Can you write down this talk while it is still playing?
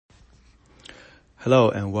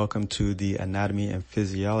Hello and welcome to the Anatomy and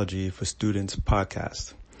Physiology for Students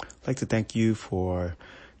podcast. I'd like to thank you for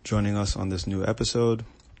joining us on this new episode.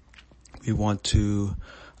 We want to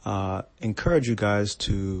encourage you guys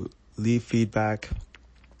to leave feedback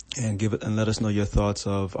and let us know your thoughts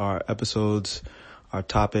of our episodes, our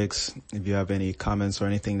topics. If you have any comments or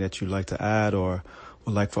anything that you'd like to add or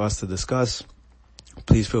would like for us to discuss,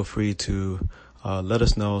 please feel free to let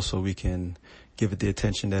us know so we can give it the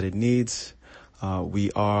attention that it needs.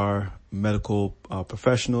 We are medical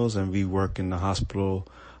professionals and we work in the hospital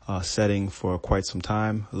setting for quite some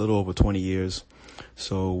time, a little over 20 years.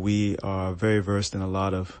 So we are very versed in a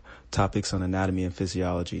lot of topics on anatomy and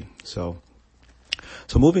physiology. So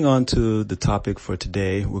moving on to the topic for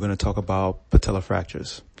today, we're going to talk about patella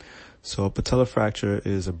fractures. So a patella fracture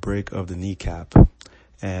is a break of the kneecap,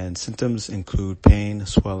 and symptoms include pain,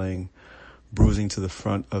 swelling, bruising to the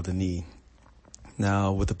front of the knee.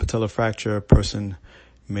 Now, with a patella fracture, a person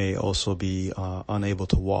may also be unable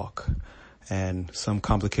to walk, and some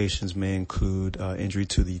complications may include injury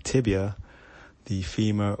to the tibia, the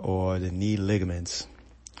femur, or the knee ligaments.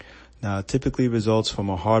 Now, it typically results from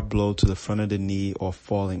a hard blow to the front of the knee or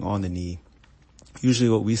falling on the knee. Usually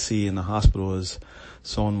what we see in the hospital is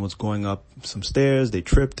someone was going up some stairs, they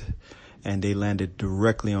tripped, and they landed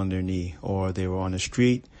directly on their knee, or they were on the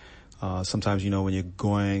street. Sometimes, when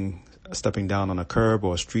you're stepping down on a curb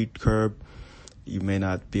or a street curb, you may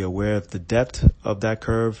not be aware of the depth of that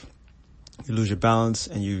curve. You lose your balance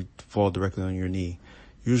and you fall directly on your knee.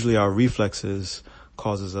 Usually our reflexes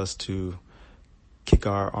causes us to kick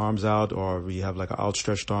our arms out, or we have like an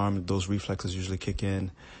outstretched arm. Those reflexes usually kick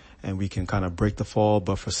in and we can kind of break the fall.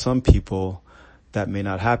 But for some people that may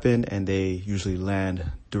not happen and they usually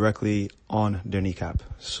land directly on their kneecap.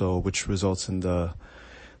 So which results in the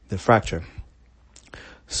fracture.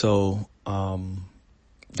 So,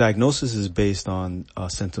 diagnosis is based on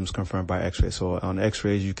symptoms confirmed by x-ray. So on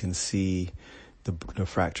x-rays, you can see the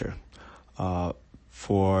fracture.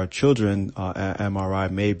 For children, MRI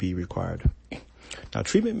may be required. Now,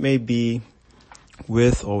 treatment may be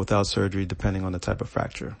with or without surgery, depending on the type of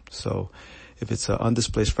fracture. So if it's an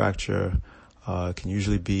undisplaced fracture, it can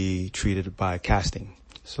usually be treated by casting.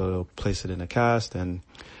 So they'll place it in a cast, and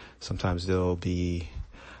sometimes there'll be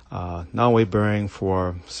non-weight bearing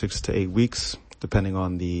for 6 to 8 weeks, depending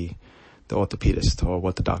on the orthopedist or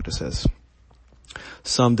what the doctor says.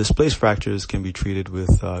 Some displaced fractures can be treated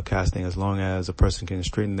with casting as long as a person can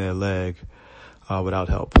straighten their leg without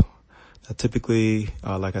help. Now, typically,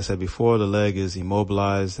 like I said before, the leg is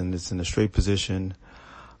immobilized and it's in a straight position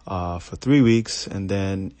for 3 weeks, and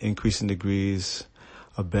then increasing degrees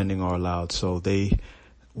of bending are allowed. So they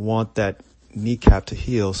want that kneecap to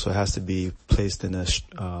heal, so it has to be placed in a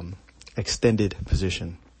extended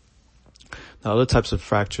position. Now, other types of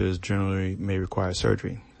fractures generally may require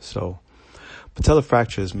surgery. So patella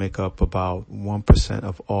fractures make up about 1%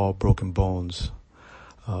 of all broken bones.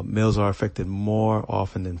 Males are affected more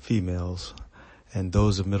often than females, and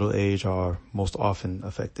those of middle age are most often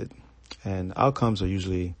affected. And outcomes are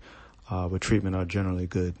usually, with treatment, are generally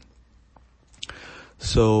good.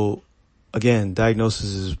 So again, diagnosis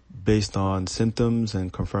is based on symptoms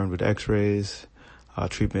and confirmed with x-rays.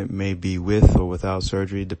 Treatment may be with or without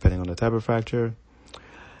surgery, depending on the type of fracture.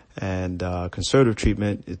 And conservative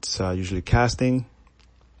treatment, it's usually casting,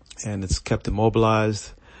 and it's kept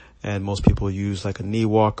immobilized. And most people use like a knee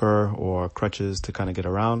walker or crutches to kind of get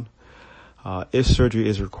around. If surgery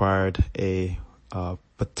is required, a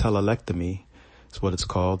patellectomy is what it's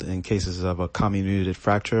called in cases of a comminuted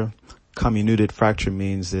fracture. Comminuted fracture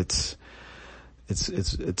means it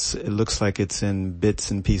looks like it's in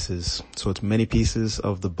bits and pieces. So it's many pieces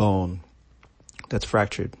of the bone that's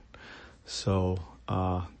fractured. So,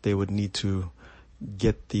 they would need to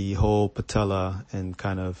get the whole patella and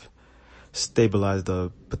kind of stabilize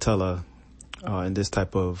the patella, in this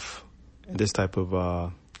type of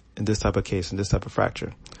case, in this type of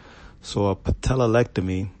fracture. So a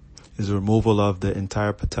patellectomy is a removal of the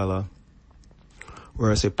entire patella,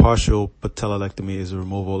 whereas a partial patellectomy is a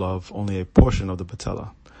removal of only a portion of the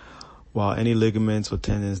patella, while any ligaments or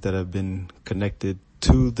tendons that have been connected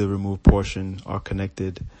to the removed portion are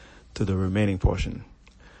connected to the remaining portion.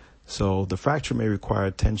 So the fracture may require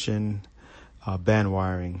tension, band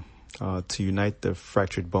wiring, to unite the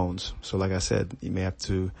fractured bones. So like I said, you may have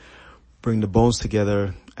to bring the bones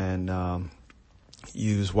together and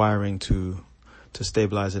use wiring to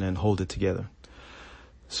stabilize it and hold it together.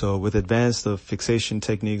 So with advanced fixation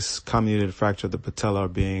techniques, comminuted fracture of the patella are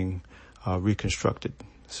being reconstructed.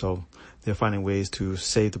 So they're finding ways to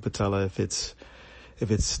save the patella if it's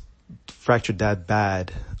fractured that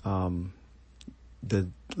bad. the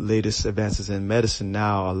latest advances in medicine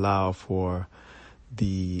now allow for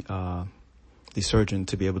the surgeon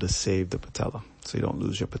to be able to save the patella, so you don't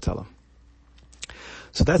lose your patella.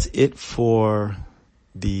 So that's it for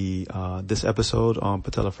this episode on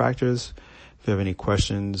patella fractures. If you have any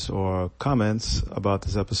questions or comments about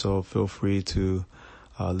this episode, feel free to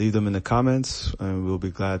leave them in the comments, and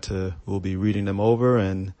we'll be reading them over,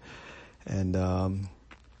 and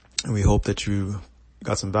we hope that you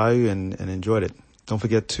got some value and enjoyed it. Don't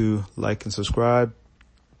forget to like and subscribe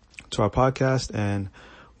to our podcast, and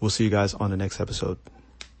we'll see you guys on the next episode.